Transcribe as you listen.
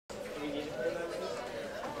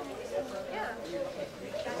Guys,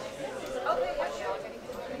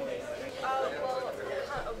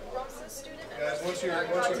 once you're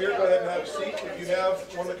here, go ahead and have a seat. If you have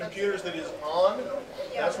one of the computers that is on,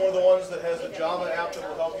 that's one of the ones that has the Java app that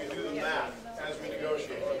will help you do the math as we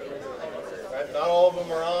negotiate. Right? Not all of them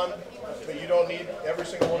are on, but you don't need every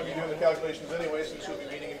single one of you doing the calculations anyway, since you'll be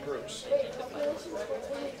meeting in groups.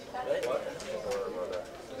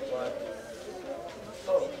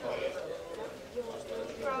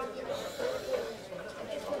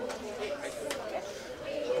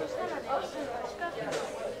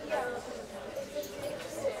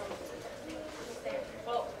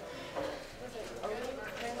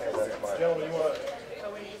 Gentlemen, you want to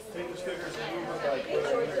take the stickers and move them like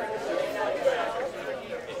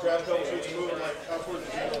grab a couple sheets and move them like upwards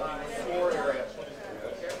to the floor area.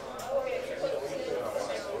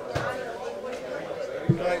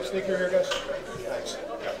 Can I sneak through here, guys? Thanks.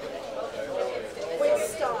 Wait,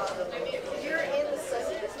 stop. You're in the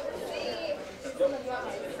session.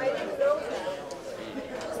 I didn't know that.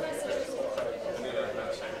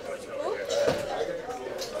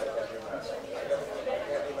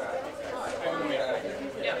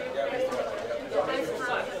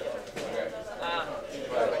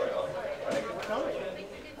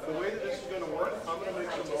 The way that this is going to work, I'm going to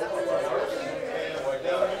make some overlaps, and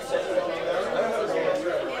then you set it on there, and then we'll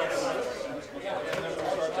start the process.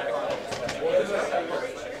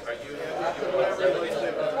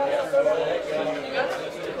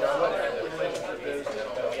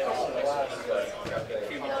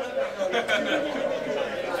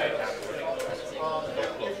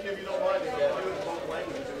 If you don't mind, if you do it in both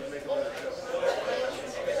languages, it would make a better show.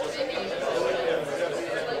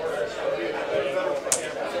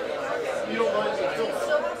 You don't mind the film.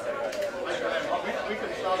 We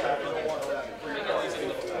can stop that if you don't want that.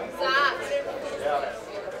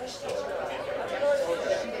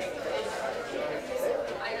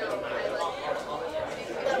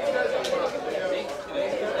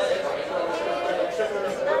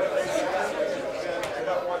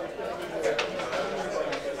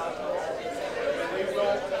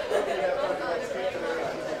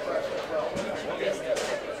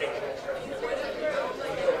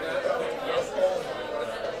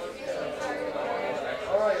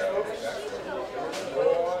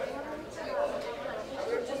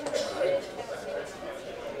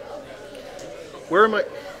 Where am I?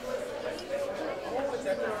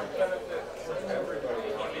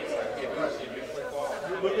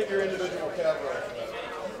 Look at your individual category.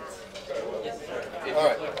 All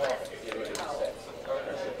right.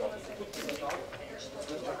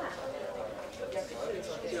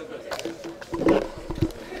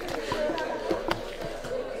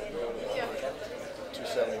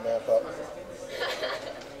 $270 map up.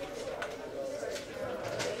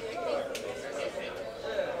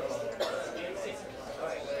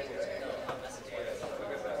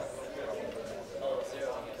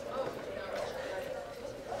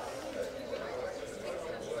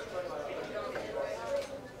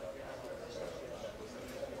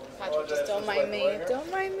 Just don't mind me. Don't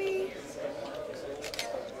mind me.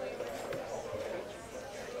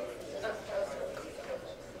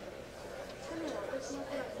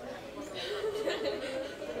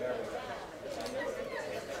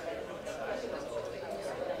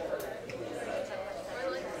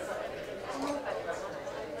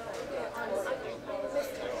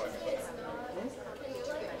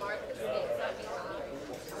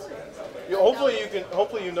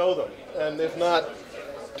 Hopefully you know them, and if not,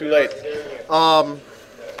 too late.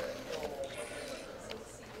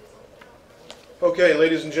 Okay,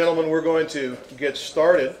 ladies and gentlemen, we're going to get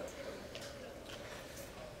started.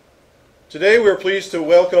 Today we're pleased to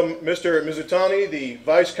welcome Mr. Mizutani, the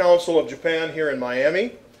Vice Consul of Japan here in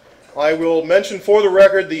Miami. I will mention for the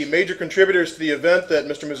record the major contributors to the event that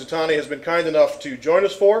Mr. Mizutani has been kind enough to join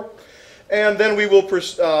us for, and then we will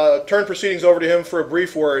turn proceedings over to him for a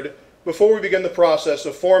brief word before we begin the process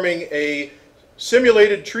of forming a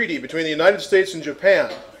simulated treaty between the United States and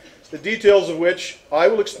Japan, the details of which I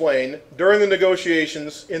will explain during the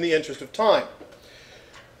negotiations in the interest of time.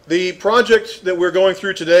 The project that we're going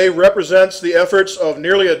through today represents the efforts of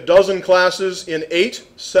nearly a dozen classes in 8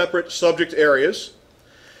 separate subject areas.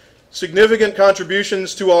 Significant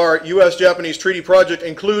contributions to our U.S.-Japanese treaty project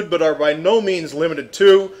include, but are by no means limited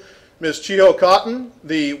to, Ms. Chiho Cotton,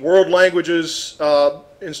 the world languages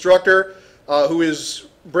instructor, who is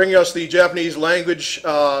bringing us the Japanese language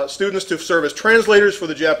students to serve as translators for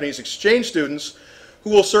the Japanese exchange students,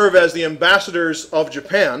 who will serve as the ambassadors of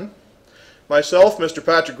Japan. Myself, Mr.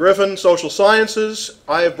 Patrick Griffin, Social Sciences.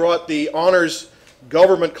 I have brought the Honors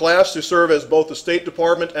Government class to serve as both the State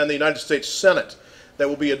Department and the United States Senate. that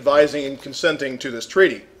will be advising and consenting to this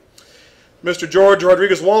treaty. Mr. George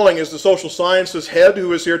Rodriguez-Walling is the social sciences head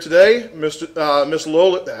who is here today. Miss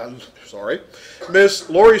Lori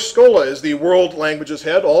Scola is the world languages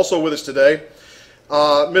head, also with us today.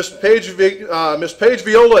 Miss Paige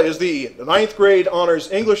Viola is the 9th grade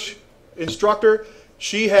honors English instructor.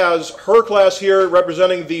 She has her class here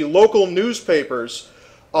representing the local newspapers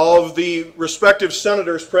of the respective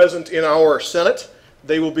senators present in our Senate.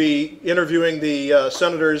 They will be interviewing the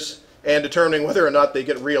senators and determining whether or not they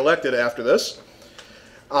get reelected after this.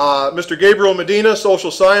 Mr. Gabriel Medina, social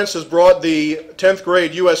science, has brought the 10th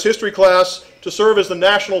grade U.S. history class to serve as the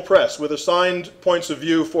national press with assigned points of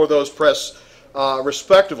view for those press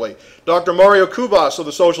respectively. Dr. Mario Cubas of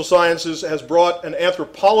the social sciences has brought an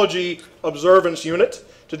anthropology observance unit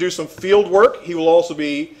to do some field work. He will also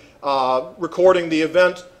be recording the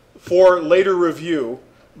event for later review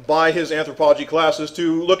by his anthropology classes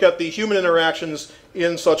to look at the human interactions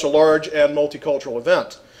in such a large and multicultural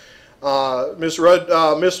event. Miss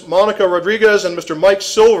Monica Rodriguez and Mr. Mike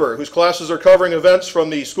Silver, whose classes are covering events from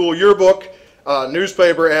the school yearbook,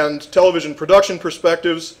 newspaper, and television production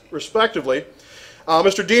perspectives, respectively.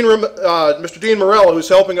 Mr. Dean Morell, who's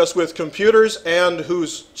helping us with computers and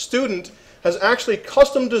whose student has actually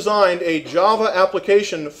custom designed a Java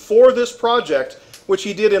application for this project, which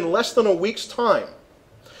he did in less than a week's time.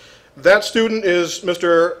 That student is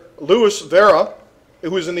Mr. Luis Vera,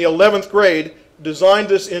 who is in the 11th grade, designed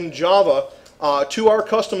this in Java to our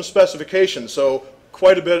custom specifications, so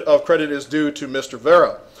quite a bit of credit is due to Mr.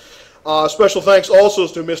 Vera. Special thanks also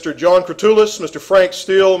to Mr. John Kratulis, Mr. Frank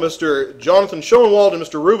Steele, Mr. Jonathan Schoenwald, and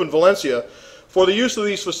Mr. Ruben Valencia for the use of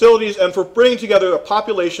these facilities and for bringing together a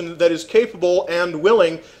population that is capable and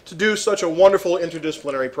willing to do such a wonderful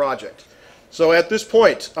interdisciplinary project. So at this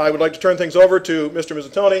point, I would like to turn things over to Mr.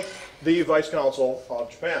 Mizutani, the Vice Consul of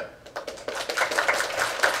Japan.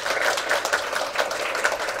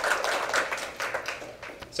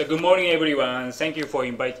 So good morning, everyone. Thank you for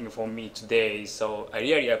inviting for me today. So I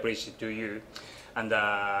really appreciate to you, and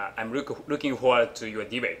I'm looking forward to your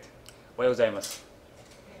debate. おはようございます。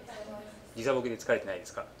時差ボケで疲れてないで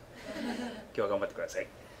すか？今日は頑張ってください。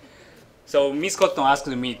So Miss Cotton asked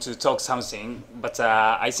me to talk something, but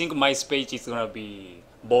I think my speech is gonna be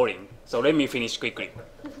boring. So let me finish quickly.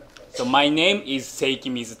 So my name is Seiki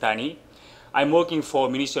Mizutani. I'm working for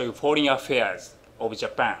Ministry of Foreign Affairs of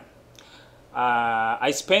Japan.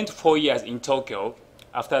 I spent 4 years in Tokyo.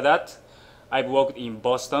 After that, I've worked in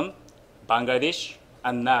Boston, Bangladesh,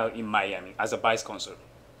 and now in Miami as a vice consul.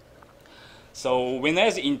 So when I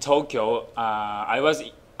was in Tokyo, I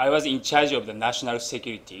was in charge of the national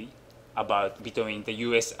security between the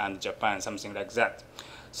US and Japan, something like that.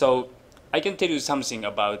 So I can tell you something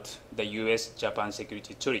about the US-Japan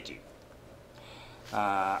security treaty.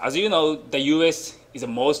 As you know, the US is the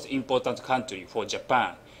most important country for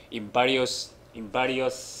Japan in various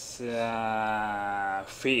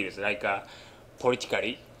fields, like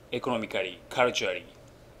politically, economically, culturally,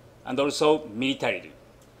 and also militarily.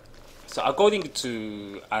 So according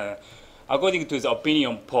to the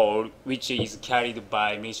opinion poll, which is carried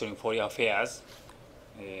by Ministry of Foreign Affairs,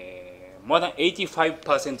 more than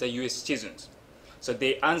 85% of US citizens. So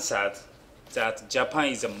they answered that Japan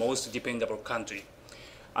is the most dependable country.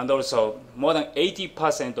 And also more than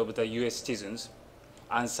 80% of the US citizens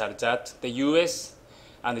answered that the US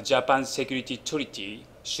and Japan security treaty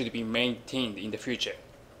should be maintained in the future.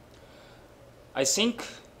 I think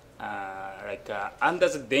under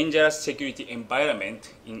the dangerous security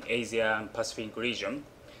environment in Asia and Pacific region,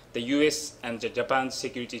 the US and the Japan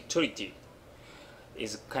security treaty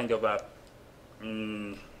is kind of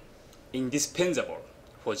indispensable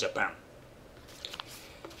for Japan.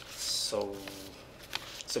 So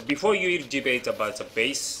before you debate about the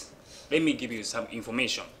base, let me give you some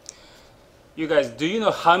information. You guys, do you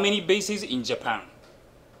know how many bases in Japan?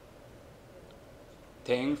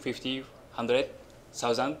 10, 50, 100,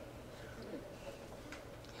 1,000?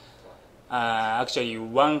 Actually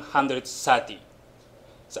 130.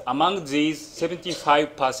 So among these,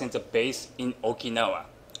 75% are based in Okinawa.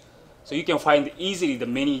 So you can find easily the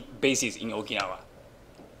many bases in Okinawa.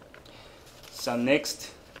 So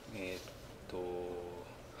next,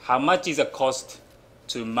 how much is the cost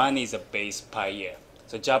to manage a base per year?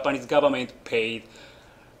 So Japanese government paid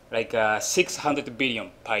like 600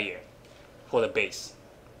 billion per year for the base.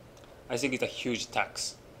 I think it's a huge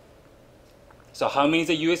tax. So how many is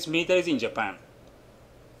the US militaries in Japan?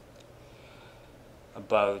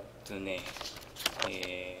 About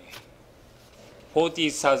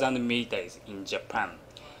 40,000 militaries in Japan.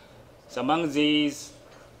 So among these,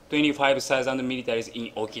 25,000 militaries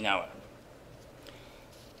in Okinawa.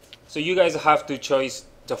 So you guys have to choose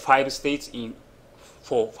the 5 states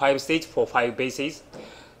for 5 bases.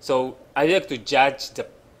 So I like to judge the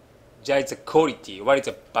quality. What is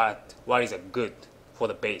a bad? What is a good for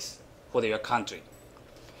the base for your country?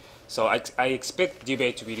 So I expect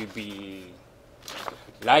debate will be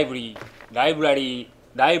lively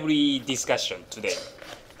discussion today.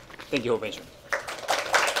 Thank you for mentioning.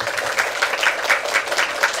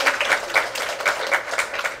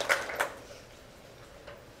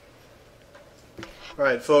 All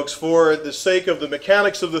right, folks, for the sake of the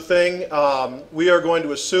mechanics of the thing, we are going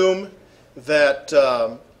to assume that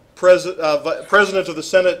President of the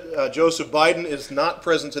Senate, Joseph Biden, is not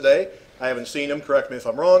present today. I haven't seen him. Correct me if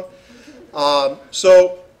I'm wrong.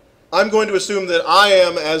 So I'm going to assume that I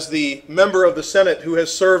am, as the member of the Senate who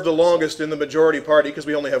has served the longest in the majority party, because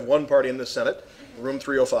we only have one party in the Senate, room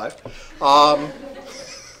 305,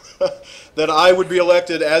 that I would be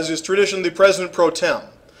elected, as is tradition, the President pro tem.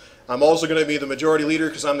 I'm also going to be the majority leader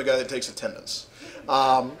because I'm the guy that takes attendance.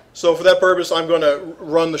 So for that purpose, I'm going to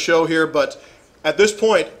run the show here. But at this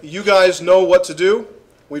point, you guys know what to do.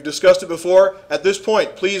 We've discussed it before. At this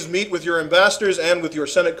point, please meet with your ambassadors and with your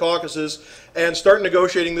Senate caucuses and start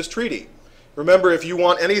negotiating this treaty. Remember, if you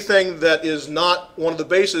want anything that is not one of the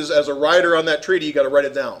bases as a rider on that treaty, you got to write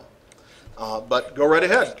it down. But go right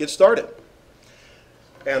ahead. Get started.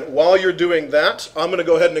 And while you're doing that, I'm going to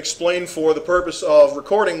go ahead and explain for the purpose of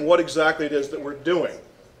recording what exactly it is that we're doing.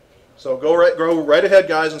 So go right ahead,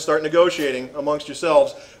 guys, and start negotiating amongst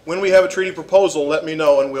yourselves. When we have a treaty proposal, let me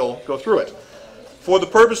know and we'll go through it. For the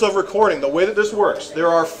purpose of recording, the way that this works, there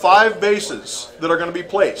are 5 bases that are going to be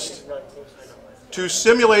placed to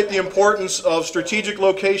simulate the importance of strategic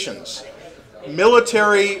locations.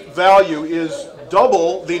 Military value is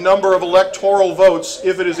double the number of electoral votes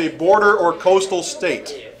if it is a border or coastal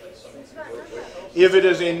state. If it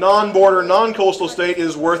is a non-border, non-coastal state, it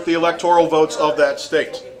is worth the electoral votes of that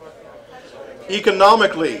state.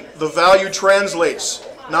 Economically, the value translates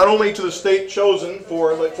not only to the state chosen,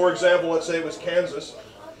 for example, let's say it was Kansas,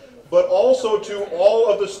 but also to all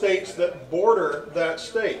of the states that border that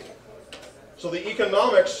state. So the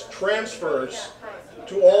economics transfers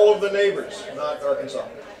to all of the neighbors, not Arkansas.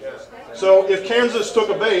 So if Kansas took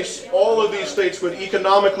a base, all of these states would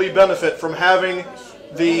economically benefit from having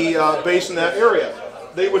the base in that area.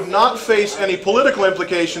 They would not face any political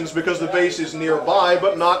implications because the base is nearby,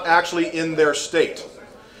 but not actually in their state.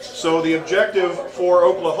 So the objective for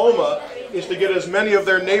Oklahoma is to get as many of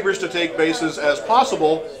their neighbors to take bases as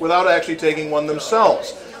possible without actually taking one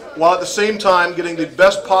themselves, while at the same time getting the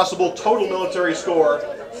best possible total military score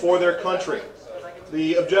for their country.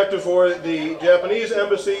 The objective for the Japanese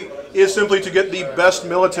embassy is simply to get the best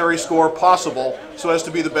military score possible so as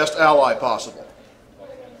to be the best ally possible.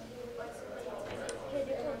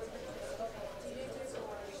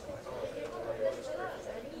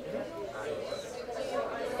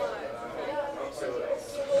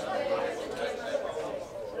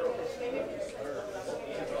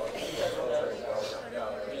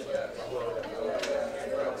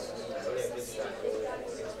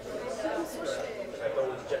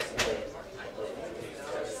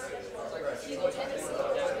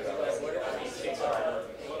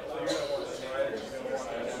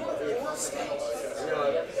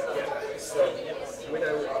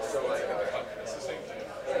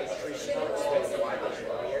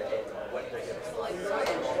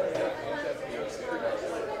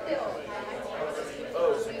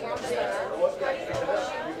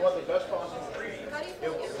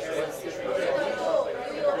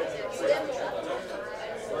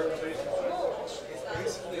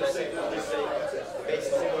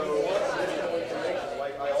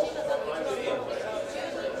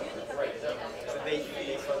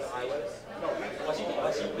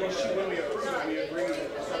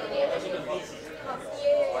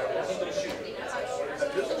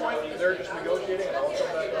 They're just negotiating, and I'll come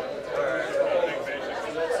back up.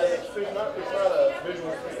 It's not a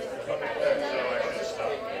visual thing.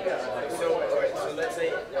 So let's say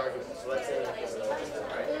my argument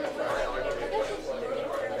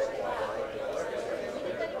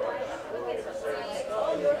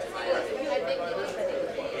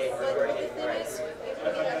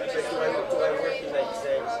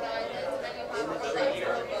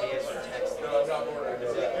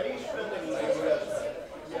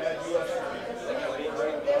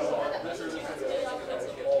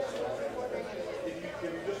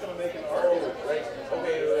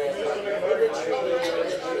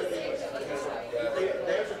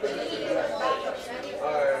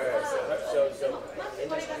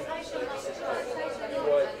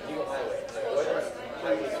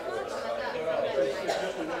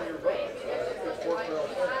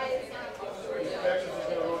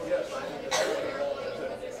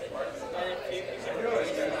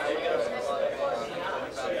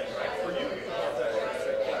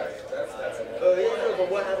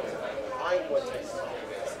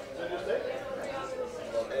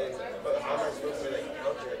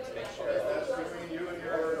 100 to make sure. That's between you and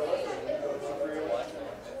your elected.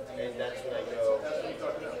 And that's when I go,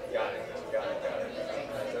 got it.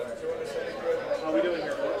 How are we doing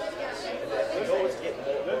here, folks? We always get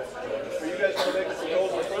more. Are you guys going to make a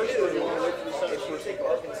proposal first, or do you want to wait for the Senate If you first? take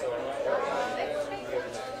Arkansas,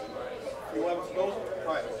 You have a proposal?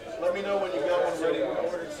 All right. Let me know when you've got one ready. where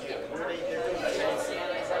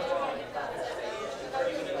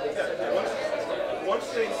Once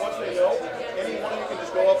they know, any one of you can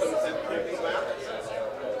just go up and pick the map,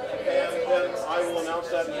 and then I will announce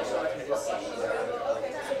that in the second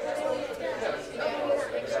vote.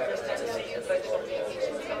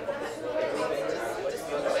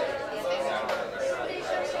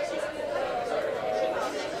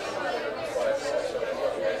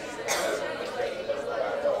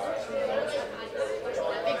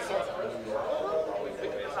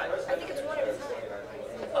 I think it's one at a time.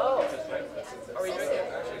 Oh, are we doing it?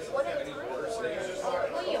 One at a time.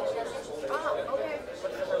 Ah, okay.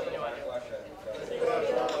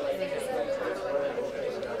 California,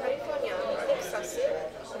 Texas.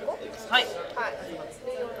 はい。はい。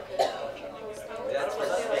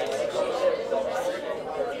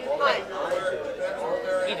はい。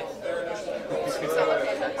いいです。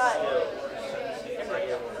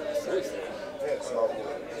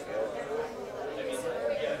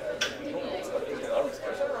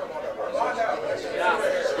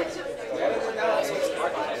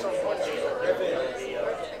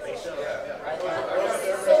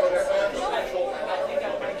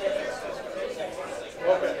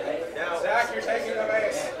Now, Zach, you're taking the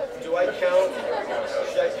base. Do I count?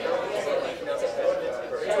 Should I count?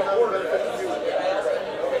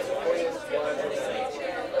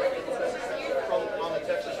 On the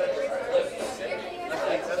Texas entry?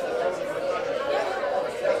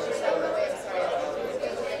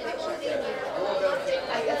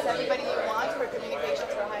 I guess everybody you want for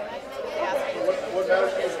communications or highlights, they ask you. What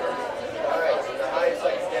matters to you? All right, so the highest I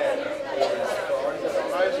can get is for Arkansas.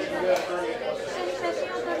 How is it you have 38?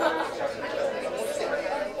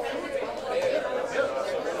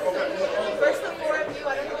 First, the four of you,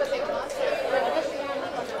 I don't know what they want.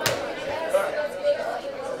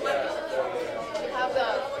 Have the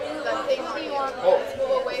thing on you want.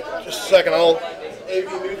 Move away from. Just a second, I'll AV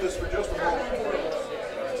mute this for just a moment.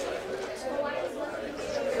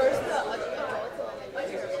 First, the.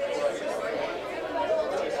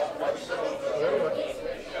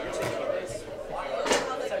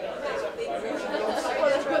 Oh,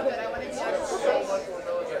 that's real good. I want to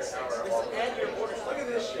Look at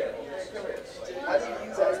this shit. How do you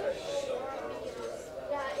use that?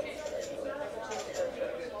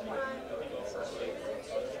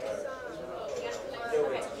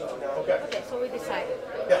 Okay. Okay, so we decided.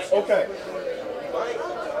 Yes, okay.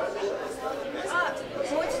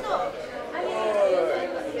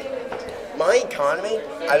 My economy,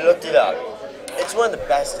 I looked it up. It's one of the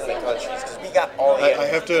best in the country because we got all the. I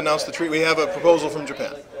have to announce the treat. We have a proposal from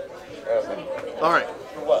Japan. All right.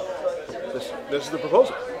 For what? This is the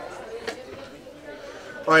proposal.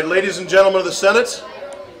 All right, ladies and gentlemen of the Senate,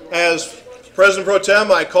 as President Pro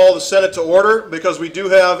Tem, I call the Senate to order because we do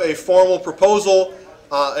have a formal proposal,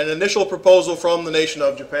 an initial proposal from the nation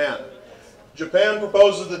of Japan. Japan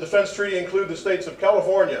proposes the defense treaty include the states of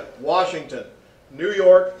California, Washington, New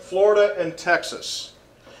York, Florida, and Texas.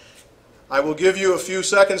 I will give you a few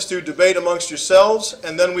seconds to debate amongst yourselves,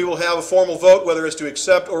 and then we will have a formal vote whether it's to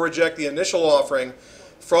accept or reject the initial offering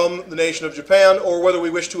from the nation of Japan, or whether we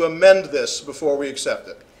wish to amend this before we accept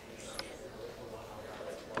it.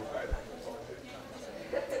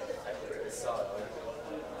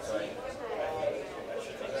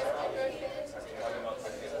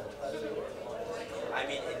 I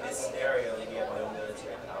mean, in this scenario, we have no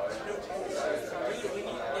military power.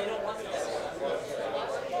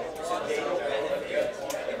 So they don't benefit.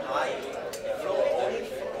 And I, only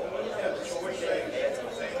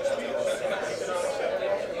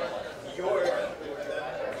you're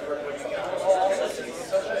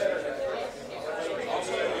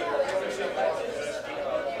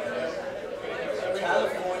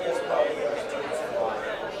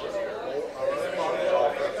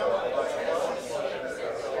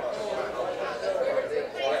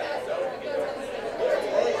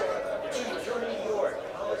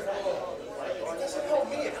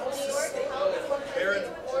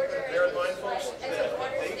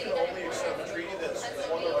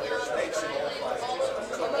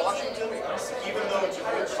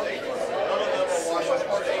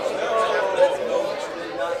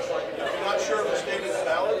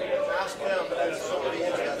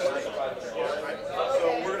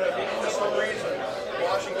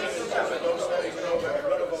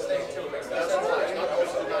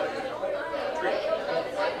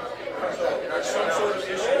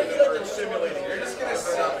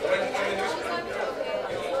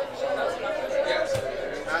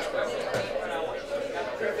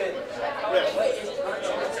For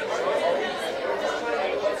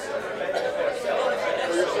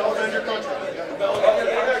yourself and your country.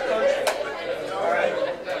 All right.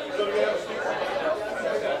 So do we have a speaker?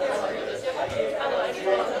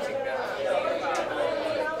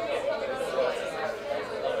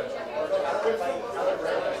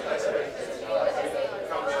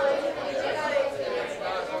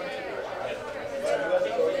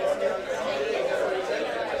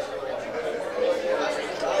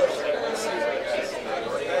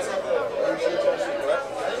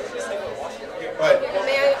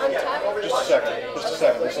 Just a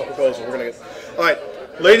second. This is a proposal. We're going to get. All right,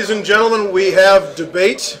 ladies and gentlemen, we have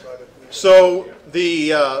debate. So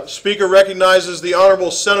the speaker recognizes the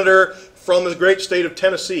honorable senator from the great state of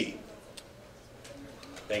Tennessee.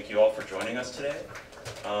 Thank you all for joining us today.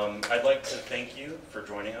 I'd like to thank you for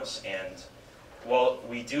joining us, and while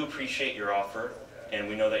we do appreciate your offer, and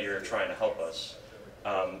we know that you're trying to help us,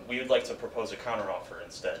 we would like to propose a counteroffer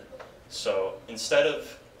instead. So instead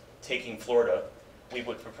of taking Florida, we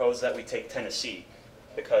would propose that we take Tennessee,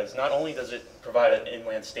 because not only does it provide an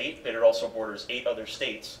inland state, but it also borders 8 other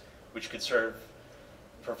states, which could serve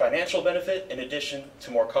for financial benefit in addition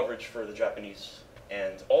to more coverage for the Japanese.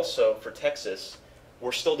 And also for Texas,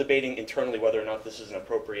 we're still debating internally whether or not this is an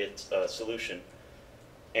appropriate solution.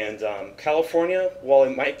 And California, while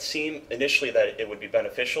it might seem initially that it would be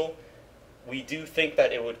beneficial, we do think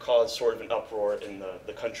that it would cause sort of an uproar in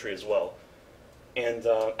the country as well. And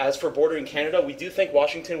as for bordering Canada, we do think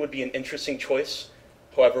Washington would be an interesting choice.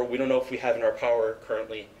 However, we don't know if we have in our power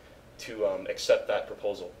currently to accept that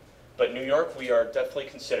proposal. But New York, we are definitely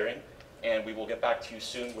considering, and we will get back to you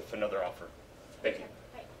soon with another offer. Thank you.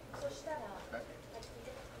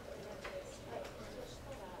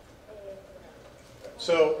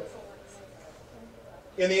 So,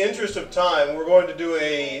 in the interest of time, we're going to do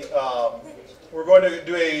a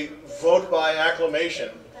vote by acclamation.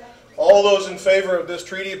 All those in favor of this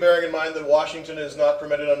treaty, bearing in mind that Washington is not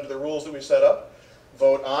permitted under the rules that we set up,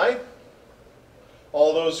 vote aye.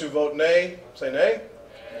 All those who vote nay, say nay.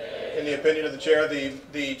 In the opinion of the chair,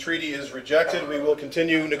 the treaty is rejected. We will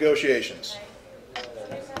continue negotiations.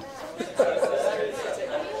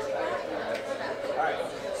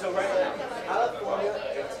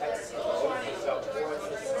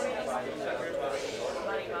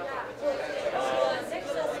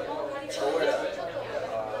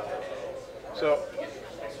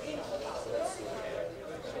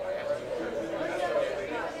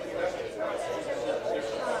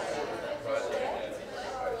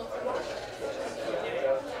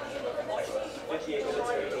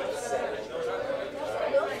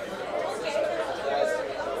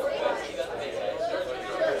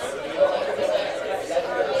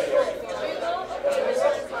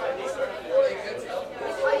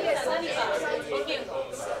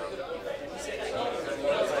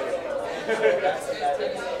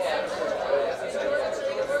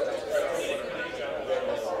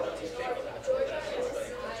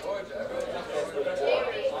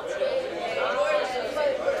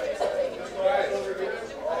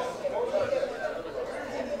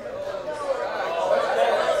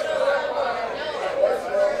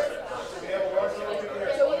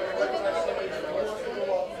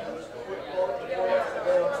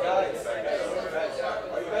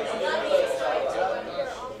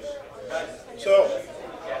 So,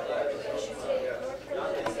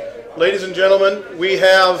 ladies and gentlemen, we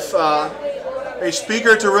have a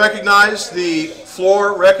speaker to recognize. The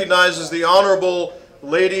floor recognizes the honorable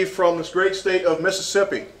lady from this great state of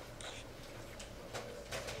Mississippi.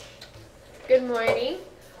 Good morning.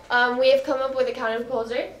 We have come up with a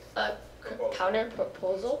counter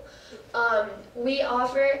proposal. We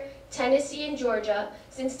offer Tennessee and Georgia,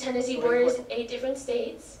 since Tennessee borders 8 different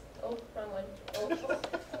states. Oh, wrong one.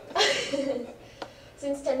 Oh.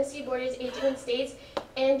 Since Tennessee borders 8 different states,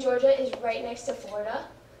 and Georgia is right next to Florida,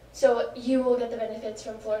 so you will get the benefits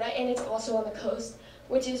from Florida, and it's also on the coast,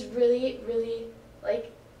 which is really, really,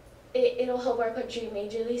 like, it'll help our country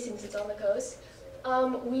majorly since it's on the coast.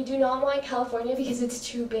 We do not want California because it's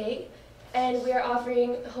too big, and we are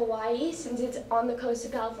offering Hawaii since it's on the coast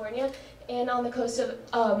of California and on the coast of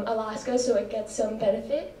Alaska, so it gets some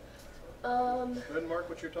benefit. Go ahead and mark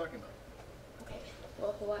what you're talking about. Okay,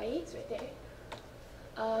 well, Hawaii is right there.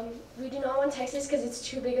 We do not want Texas because it's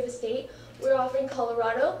too big of a state. We're offering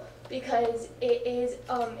Colorado because it is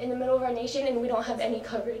in the middle of our nation and we don't have any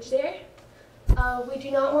coverage there. We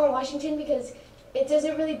do not want Washington because it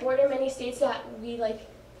doesn't really border many states that we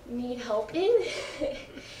need help in.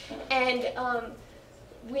 And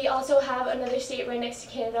we also have another state right next to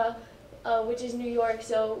Canada, which is New York,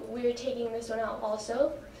 so we're taking this one out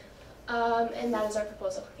also. And that is our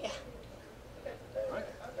proposal. Yeah.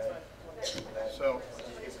 So,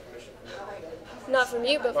 Not from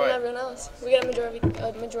you, but from All right. everyone else. We got a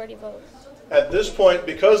majority vote. at this point,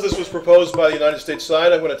 because this was proposed by the United States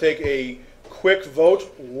side, I'm going to take a quick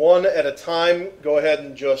vote, one at a time. Go ahead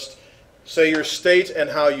and just say your state and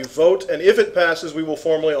how you vote, and if it passes, we will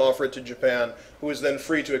formally offer it to Japan, who is then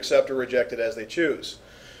free to accept or reject it as they choose.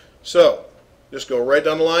 So, just go right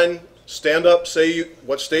down the line, stand up, say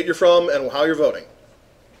what state you're from and how you're voting.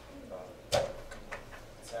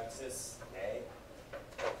 Texas, nay.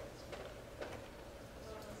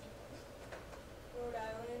 Rhode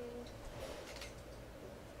Island.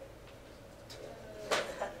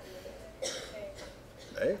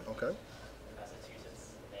 Hey, okay.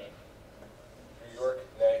 Massachusetts, nay. New York,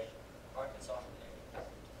 nay. Arkansas, nay.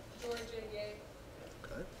 Georgia, yay.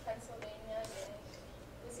 Okay. Pennsylvania, yay.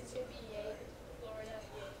 Mississippi, yay. Florida,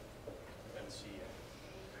 yay.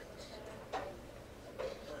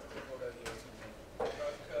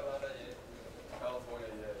 North Carolina, yay. California,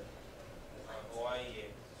 yay. Hawaii, yay.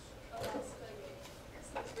 Alaska, yay.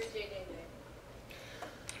 Virginia, yay.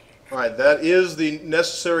 All right, that is the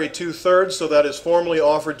necessary 2/3, so that is formally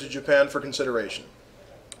offered to Japan for consideration.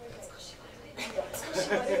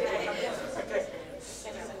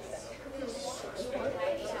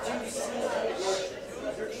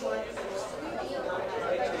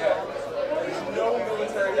 No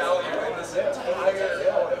military value in this entire.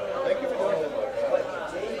 Thank you for doing it.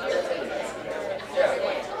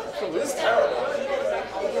 Yeah. This is terrible.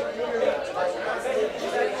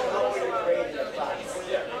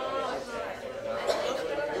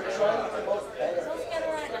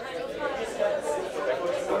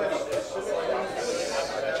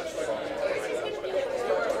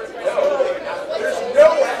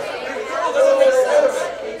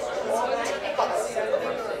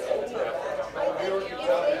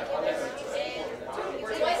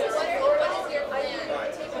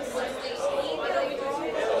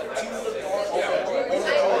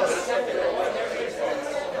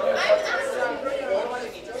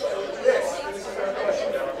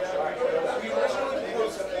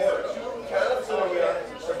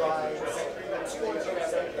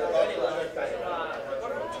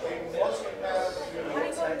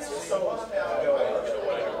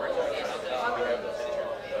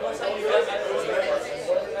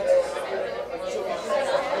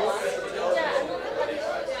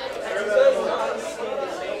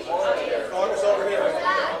 Congress over here,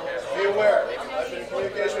 be aware, I've been in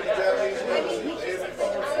communication with the Japanese news. They have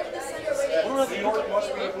informed that New York must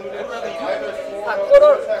be included either for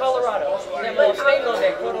Colorado. De mo state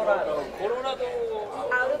de Colorado.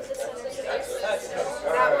 Out of the census list, that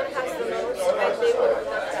one has the most, and they would want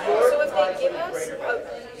that. So if they give us a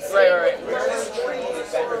Right. more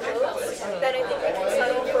votes, then I think we can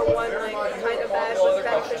settle for one like kind of badge that's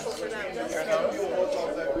beneficial for them.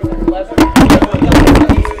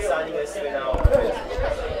 Signing this now.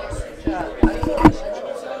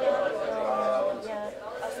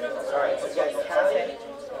 Alright, so guys,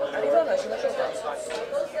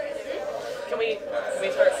 Can we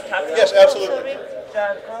start capturing? Yes, absolutely. じ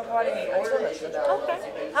ゃあこの代わりにおそうでしょ。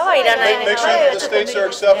 Okay. ハワイいらないね。 Make sure that the states are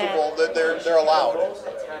acceptable, that they're allowed.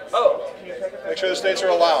 Oh, Make sure the states are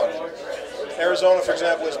allowed. Arizona, for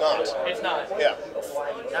example, is not. it's not. Yeah.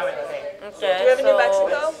 ダメだね。 Okay, Do we have New so-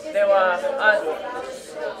 Mexico? では、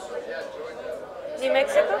New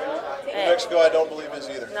Mexico? Mexico, I don't believe is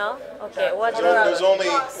either. No? Okay, what There's only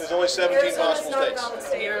 17 possible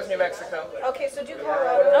states. here's New Mexico. Okay, so do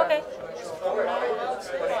Colorado. Okay.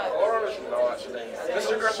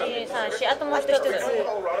 Mr. Griffin. 4、あともう一つ。どっか、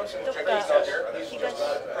東。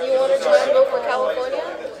 You want to try and go for California?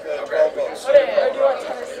 12 votes. これ、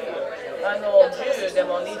10で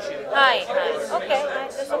も20。はい、はい。OK。はい、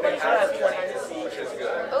じゃあそこにします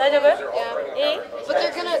 20. 大丈夫 Yeah. いい But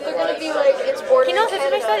they're gonna be like it's bordering 昨日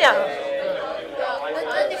説明したじゃん。は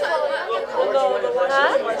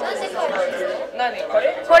何こ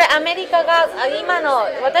れこれアメリカが今の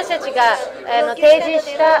私たちが提示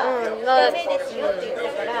した、の、ダメですよって言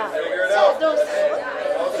ったから。そうどうする？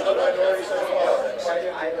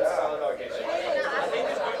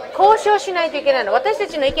交渉しないといけないの。私た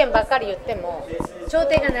ちの意見ばっかり言っても調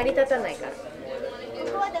停が成り立たないから。こ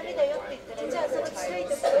こはダメだよって言ったらじゃあその近い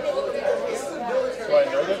ところで。 Do I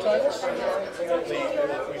know their titles?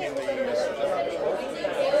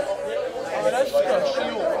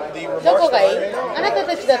 The どこ remarks がいい that I made? あなた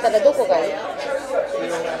たちだったらどこがいい The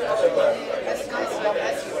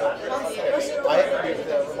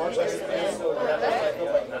remarks I made.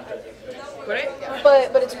 これ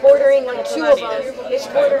But it's bordering like two of them. It's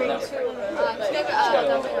bordering two of them. あ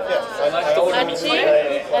っち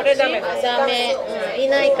俺ダメだ。ダメ、い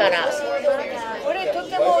ないから。これ取っ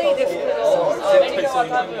てもいいですけど、アメリカは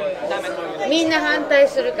多分ダメと思う。みんな反対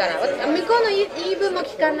するから、向こうの言い分も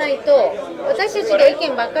聞かないと、私たちが意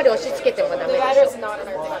見ばっかり押し付けてもダメでし Ladder's not in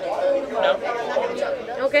our time.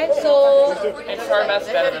 No? ょ。Okay, so It's our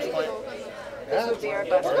best bet at this point. This would be our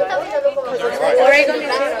best bet. Oregon,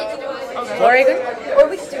 Oregon, Or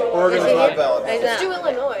we could do Oregon's not valid. Let's do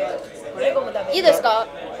Illinois. いいですか？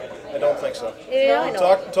 I don't think so. いいよ。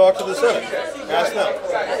 Talk to the Senate. Ask them.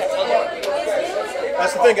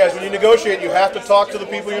 That's the thing, guys. When you negotiate, you have to talk to the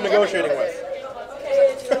people you're negotiating with.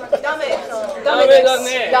 ダメだ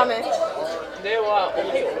ね。ダメ。では、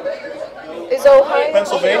 Is Ohio?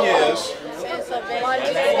 Pennsylvania is.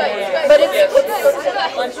 But it's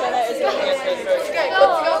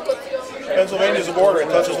Pennsylvania is the border. It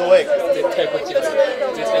touches the lake.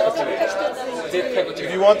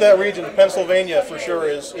 If you want that region, Pennsylvania for sure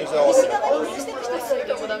is eligible.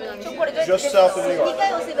 Just south of New York.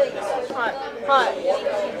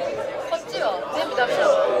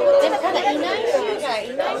 でもただいない州が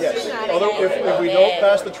いない Yes. 州があれ If we don't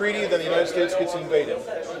pass the treaty, then the United States gets invaded.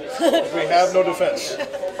 We have no defense.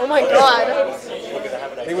 oh my god.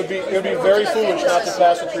 It would be very foolish not to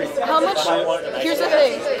pass the treaty. How much? Here's the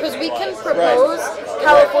thing, because we can propose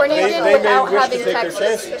California did They may without wish to having take their Texas.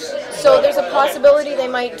 chances. So there's a possibility they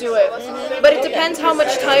might do it. But it depends how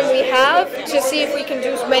much time we have to see if we can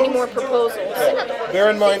do many more proposals. Bear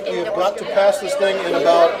in mind, we have got to pass this thing in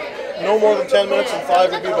about no more than 10 minutes, and 5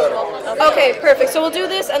 would be better. Okay, perfect. So we'll do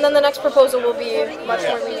this, and then the next proposal will be much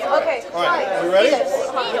more lenient. Okay. All right, are you ready?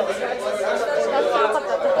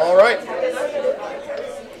 All right.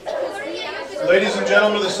 Ladies and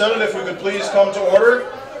gentlemen of the Senate, if we could please come to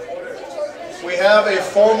order. We have a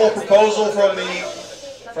formal proposal from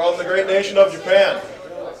the great nation of Japan.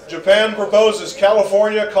 Japan proposes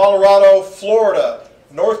California, Colorado, Florida,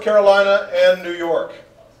 North Carolina, and New York.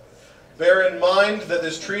 Bear in mind that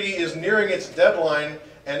this treaty is nearing its deadline,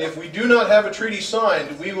 and if we do not have a treaty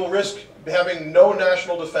signed, we will risk having no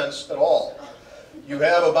national defense at all. You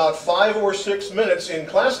have about 5 or 6 minutes in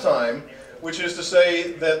class time, which is to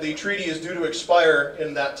say that the treaty is due to expire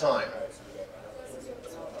in that time.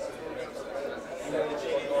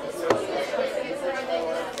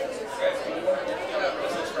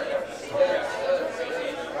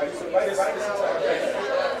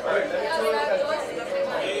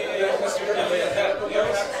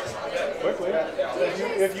 Quickly,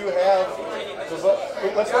 if you have the vote,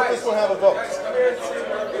 let's let this one have a vote.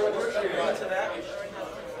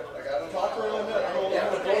 Talk for a minute. I'm going to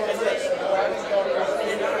vote on this.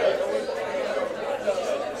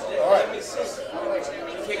 All right.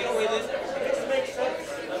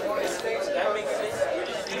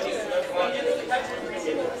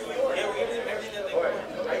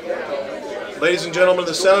 Ladies and gentlemen of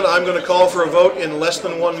the Senate, I'm going to call for a vote in less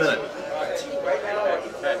than 1 minute.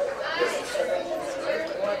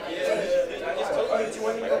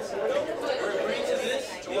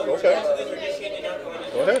 Okay.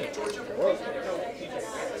 Go ahead.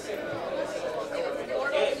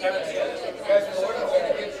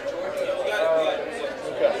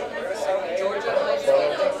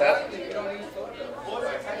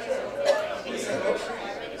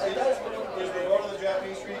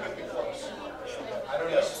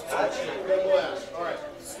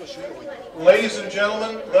 Ladies and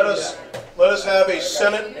gentlemen, let us have a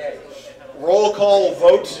Senate roll call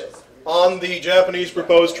vote on the Japanese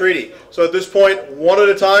proposed treaty. So at this point, one at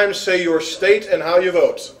a time, say your state and how you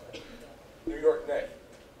vote. New York, nay.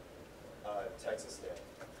 Texas, nay.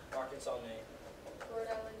 Arkansas, nay. Rhode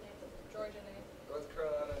Island, Georgia, North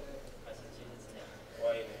Carolina, nay. Massachusetts, nay.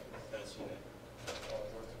 Hawaii, nay. Tennessee, nay.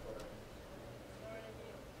 North Dakota.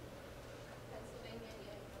 Pennsylvania,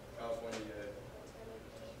 California, nay.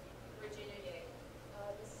 Virginia,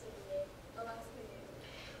 Mississippi, Alaska,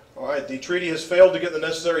 All right, the treaty has failed to get the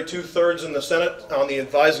necessary 2/3 in the Senate on the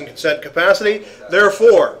advise and consent capacity.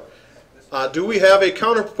 Therefore, do we have a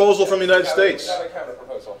counter proposal from the United States? We got a counter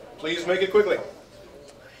proposal. Please make it quickly.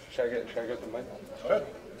 Should I get the mic? Go ahead.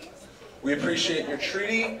 We appreciate your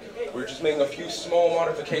treaty. We're just making a few small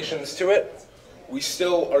modifications to it. We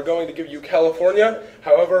still are going to give you California.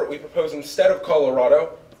 However, we propose instead of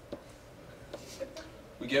Colorado,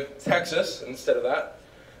 we give Texas instead of that.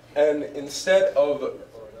 And instead of,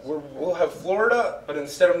 we'll have Florida, but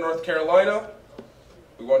instead of North Carolina,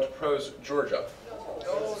 we want to propose Georgia.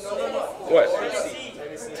 What?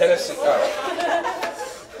 Tennessee. Oh.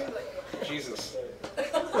 Jesus.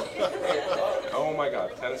 Oh my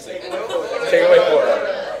God, Tennessee. Take away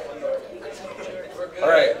Florida. All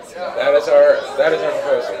right, that is our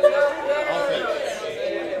proposal.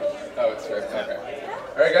 Oh, it's right. Okay.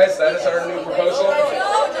 All right, guys, that is our new proposal.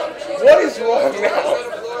 What is wrong now?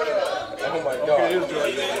 Okay, it is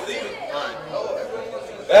joint.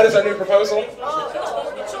 That is our new proposal.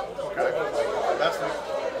 That's the,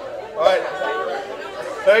 all right.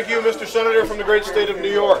 Thank you, Mr. Senator from the great state of New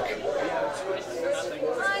York.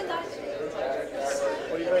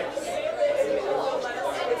 What do you think?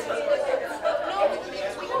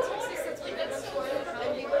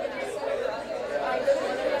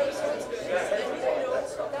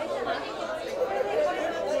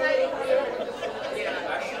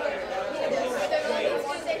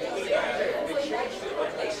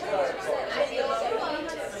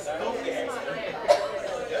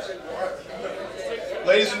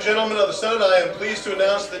 Ladies and gentlemen of the Senate, I am pleased to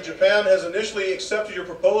announce that Japan has initially accepted your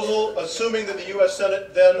proposal, assuming that the U.S.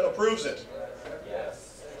 Senate then approves it.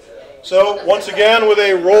 So, once again, with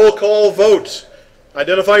a roll call vote,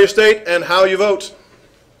 identify your state and how you vote.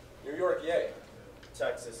 New York, yay.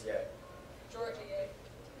 Texas, yay. Georgia, yay.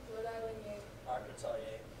 Rhode Island, yay. Arkansas,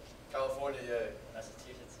 yay. California, yay.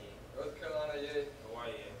 Massachusetts, yay. North Carolina, yay.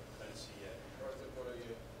 Hawaii, Tennessee, North Dakota,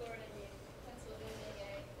 yay. Florida, yay. Pennsylvania,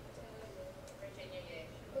 yay. Virginia, yay.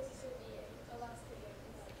 Mississippi, yay. Alaska, yay.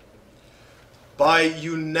 By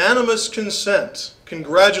unanimous consent,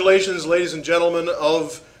 congratulations, ladies and gentlemen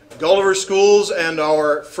of Gulliver Schools and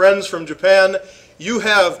our friends from Japan. You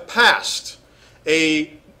have passed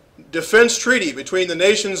a defense treaty between the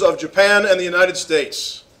nations of Japan and the United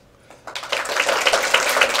States.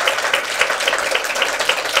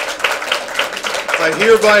 I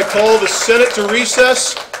hereby call the Senate to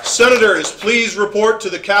recess. Senators, please report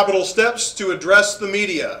to the Capitol steps to address the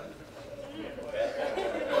media.